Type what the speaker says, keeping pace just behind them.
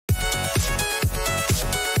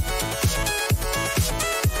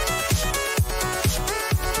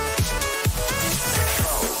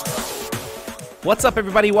What's up,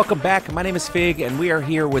 everybody? Welcome back. My name is Fig, and we are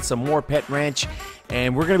here with some more Pet Ranch,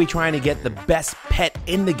 and we're going to be trying to get the best pet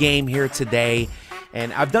in the game here today.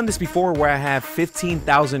 And I've done this before where I have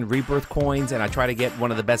 15,000 Rebirth coins, and I try to get one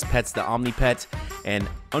of the best pets, the Omni Pet, and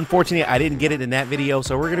unfortunately, I didn't get it in that video,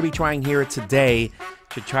 so we're going to be trying here today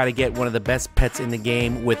to try to get one of the best pets in the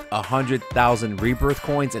game with 100,000 Rebirth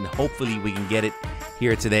coins, and hopefully we can get it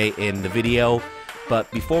here today in the video. But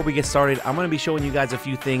before we get started, I'm going to be showing you guys a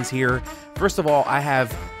few things here. First of all, I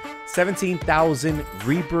have 17,000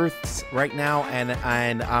 rebirths right now,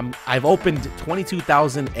 and I've opened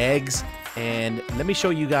 22,000 eggs. And let me show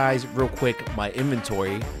you guys real quick my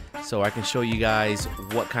inventory so I can show you guys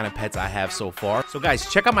what kind of pets I have so far. So guys,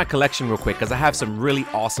 check out my collection real quick because I have some really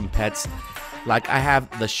awesome pets. Like I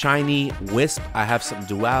have the shiny Wisp, I have some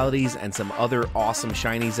dualities and some other awesome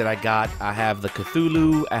shinies that I got. I have the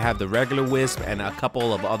Cthulhu, I have the regular Wisp, and a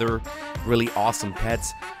couple of other really awesome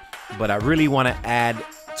pets. But I really want to add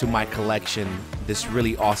to my collection this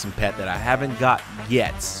really awesome pet that I haven't got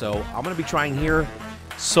yet. So I'm going to be trying here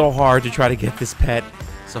so hard to try to get this pet.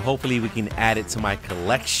 So hopefully we can add it to my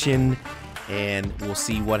collection and we'll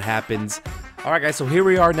see what happens. Alright guys, so here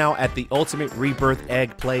we are now at the Ultimate Rebirth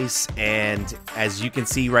Egg place, and as you can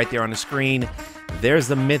see right there on the screen, there's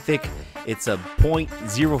the Mythic. It's a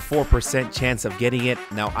 0.04% chance of getting it.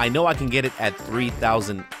 Now I know I can get it at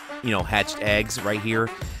 3,000 hatched eggs right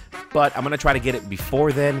here, but I'm gonna try to get it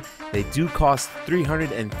before then. They do cost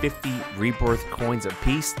 350 Rebirth coins a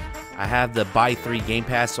piece. I have the buy 3 game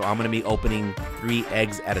pass, so I'm gonna be opening 3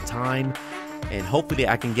 eggs at a time, and hopefully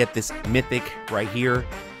I can get this Mythic right here,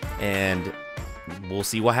 and we'll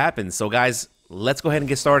see what happens. So guys, let's go ahead and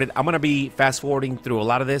get started. I'm gonna be fast forwarding through a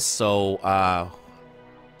lot of this, so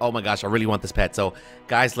oh my gosh, I really want this pet. So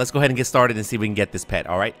guys, let's go ahead and get started and see if we can get this pet.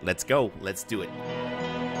 All right, let's go, let's do it.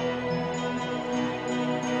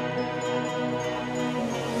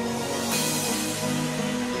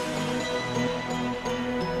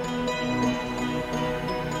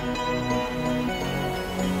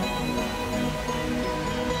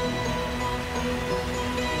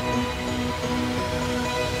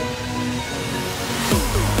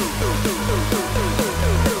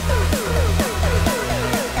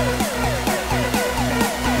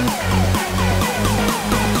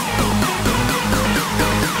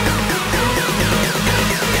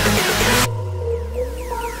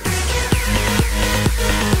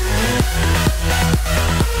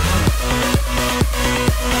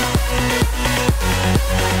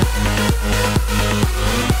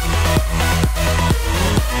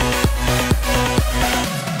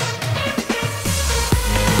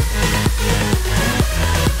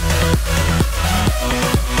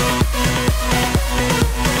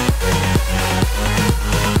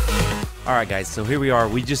 Alright guys, so here we are.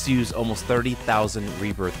 We just used almost 30,000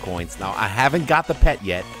 Rebirth coins. Now, I haven't got the pet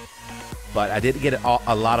yet, but I did get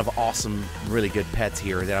a lot of awesome, really good pets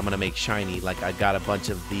here that I'm going to make shiny. Like, I got a bunch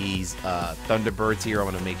of these Thunderbirds here I'm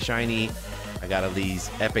going to make shiny. I got these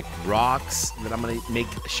epic rocks that I'm going to make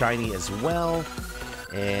shiny as well.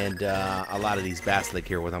 And a lot of these Basilic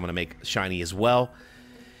here, what I'm going to make shiny as well.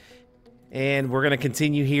 And we're going to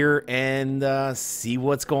continue here and see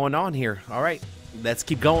what's going on here. Alright, let's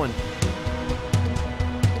keep going.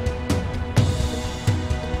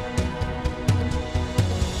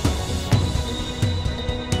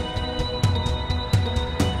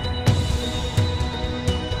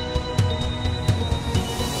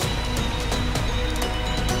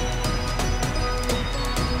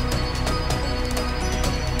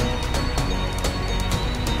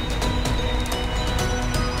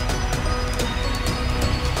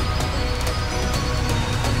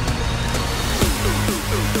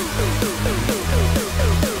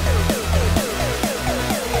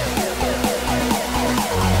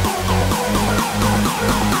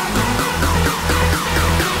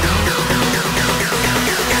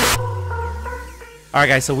 Alright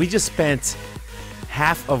guys, so we just spent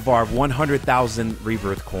half of our 100,000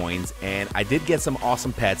 Rebirth coins, and I did get some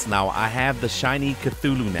awesome pets. Now, I have the shiny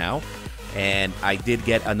Cthulhu now, and I did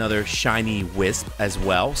get another shiny Wisp as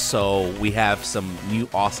well, so we have some new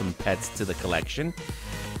awesome pets to the collection.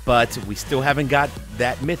 But we still haven't got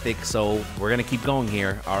that Mythic, so we're going to keep going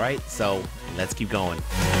here. Alright, so let's keep going.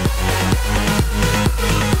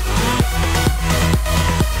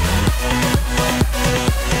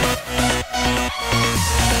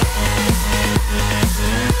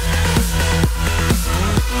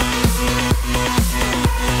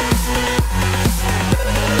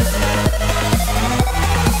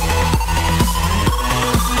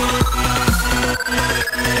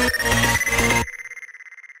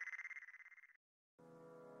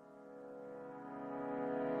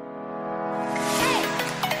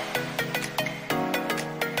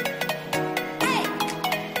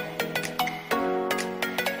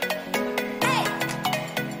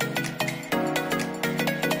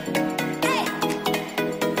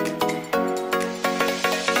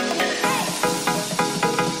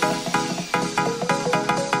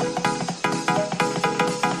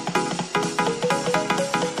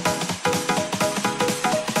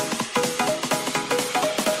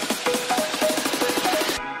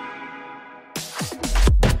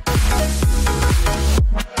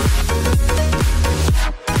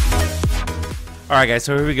 Alright guys,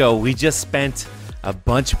 so here we go. We just spent a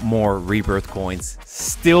bunch more Rebirth coins.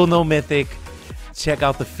 Still no Mythic. Check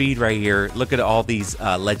out the feed right here. Look at all these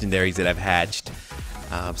legendaries that I've hatched.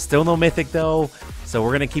 Still no Mythic though, so we're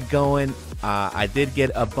going to keep going. I did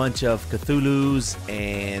get a bunch of Cthulhu's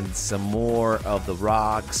and some more of the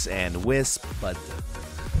rocks and Wisp, but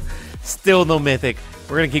still no Mythic.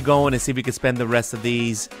 We're going to keep going and see if we can spend the rest of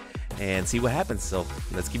these and see what happens. So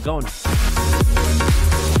let's keep going.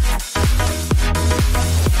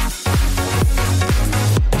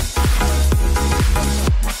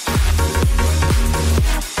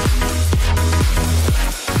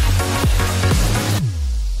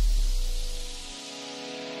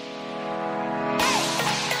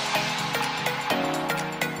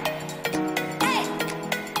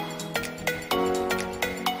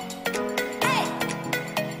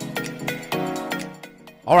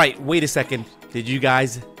 All right, wait a second. Did you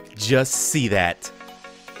guys just see that?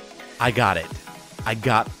 I got it. I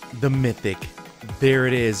got the Mythic. There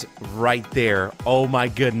it is right there. Oh my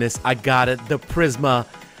goodness, I got it. The Prisma,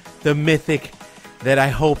 the Mythic that I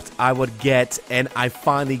hoped I would get, and I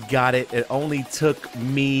finally got it. It only took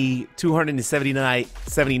me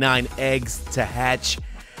 279 eggs to hatch,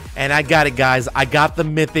 and I got it, guys. I got the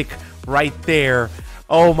Mythic right there.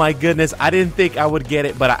 Oh my goodness, I didn't think I would get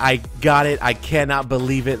it, but I got it. I cannot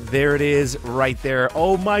believe it. There it is right there.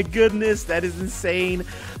 Oh my goodness, that is insane.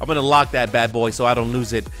 I'm gonna lock that bad boy so I don't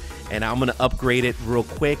lose it, and I'm gonna upgrade it real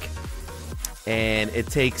quick. And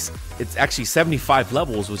it's actually 75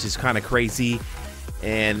 levels, which is kind of crazy,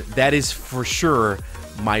 and that is for sure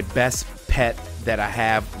my best pet that I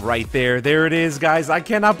have right there. There it is, guys. I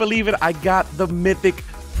cannot believe it. I got the Mythic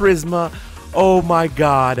Prisma. Oh my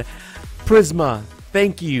god, Prisma,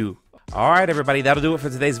 thank you. All right, everybody, that'll do it for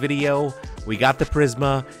today's video. We got the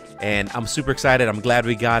Prisma, and I'm super excited. I'm glad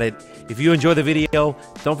we got it. If you enjoyed the video,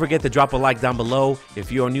 don't forget to drop a like down below. If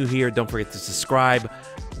you are new here, don't forget to subscribe.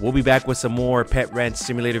 We'll be back with some more Pet Ranch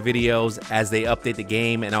Simulator videos as they update the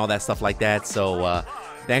game and all that stuff like that. So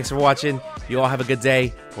thanks for watching. You all have a good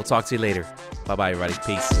day. We'll talk to you later. Bye-bye, everybody.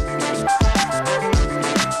 Peace.